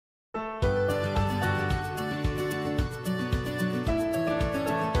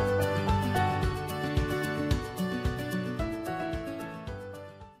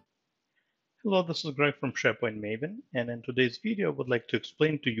Hello, this is Greg from SharePoint Maven, and in today's video, I would like to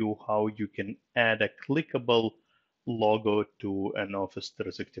explain to you how you can add a clickable logo to an Office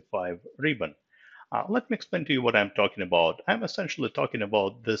 365 ribbon. Let me explain to you what I'm talking about. I'm essentially talking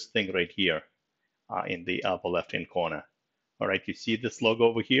about this thing right here in the upper left-hand corner. All right, you see this logo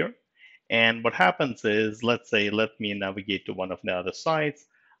over here? And what happens is, let's say, let me navigate to one of the other sites.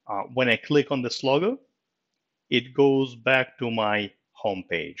 When I click on this logo, it goes back to my home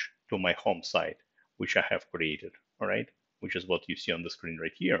page, to my home site, which I have created, all right, which is what you see on the screen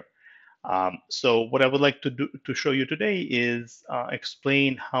right here. So what I would like to do to show you today is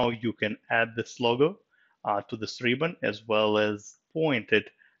explain how you can add this logo to this ribbon, as well as point it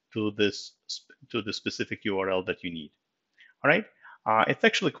to the specific URL that you need. All right. It's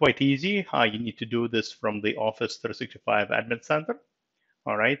actually quite easy. You need to do this from the Office 365 Admin Center.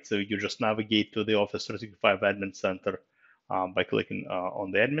 All right, so you just navigate to the Office 365 Admin Center by clicking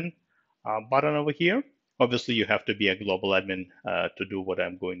on the admin button over here. Obviously, you have to be a global admin to do what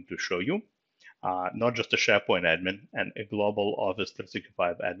I'm going to show you, not just a SharePoint admin, and a global Office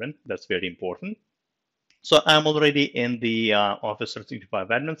 365 admin. That's very important. So I'm already in the Office 365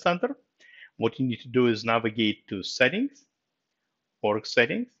 Admin Center. What you need to do is navigate to Settings, Org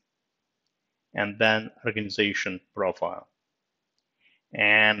Settings, and then Organization Profile.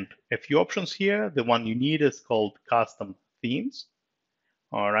 And a few options here. The one you need is called custom themes.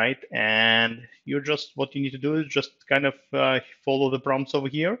 All right, and what you need to do is just kind of follow the prompts over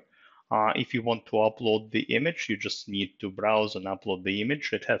here. If you want to upload the image, you just need to browse and upload the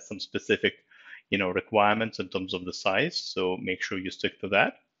image. It has some specific, requirements in terms of the size, so make sure you stick to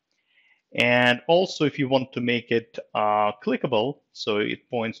that. And also, if you want to make it clickable, so it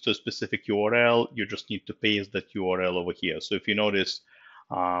points to a specific URL, you just need to paste that URL over here. So if you notice,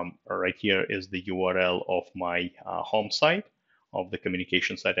 right here is the URL of my home site, of the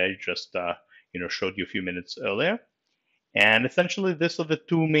communication site I just showed you a few minutes earlier. And essentially, these are the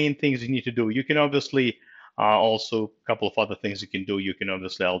two main things you need to do. You can obviously also a couple of other things you can do. You can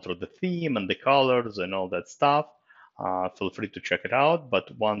obviously alter the theme and the colors and all that stuff. Feel free to check it out. But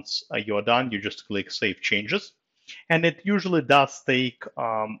once you're done, you just click Save Changes. And it usually does take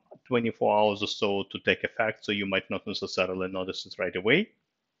 24 hours or so to take effect, so you might not necessarily notice it right away.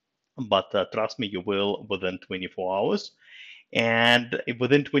 But trust me, you will within 24 hours. And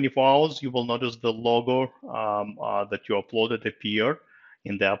within 24 hours, you will notice the logo that you uploaded appear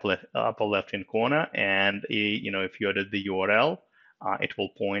in the upper left-hand corner. And if you added the URL, it will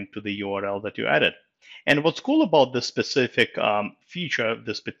point to the URL that you added. And what's cool about this specific feature,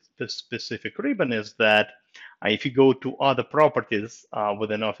 this specific ribbon, is that if you go to other properties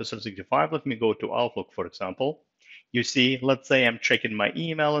within Office 365, let me go to Outlook, for example. You see, let's say I'm checking my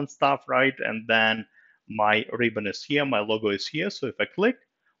email and stuff, right? And then my ribbon is here, my logo is here. So if I click,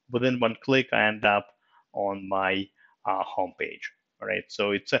 within one click, I end up on my home page. All right,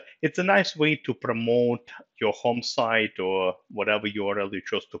 so it's a nice way to promote your home site or whatever URL you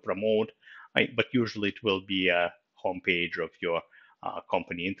chose to promote. But usually it will be a home page of your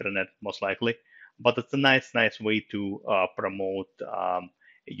company intranet, most likely. But it's a nice way to promote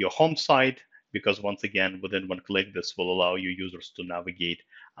your home site, because once again, within one click, this will allow your users to navigate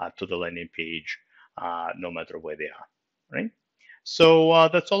to the landing page no matter where they are, right? So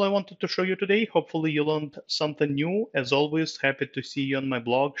that's all I wanted to show you today. Hopefully you learned something new. As always, happy to see you on my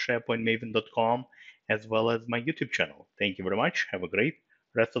blog, sharepointmaven.com, as well as my YouTube channel. Thank you very much. Have a great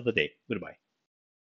rest of the day. Goodbye.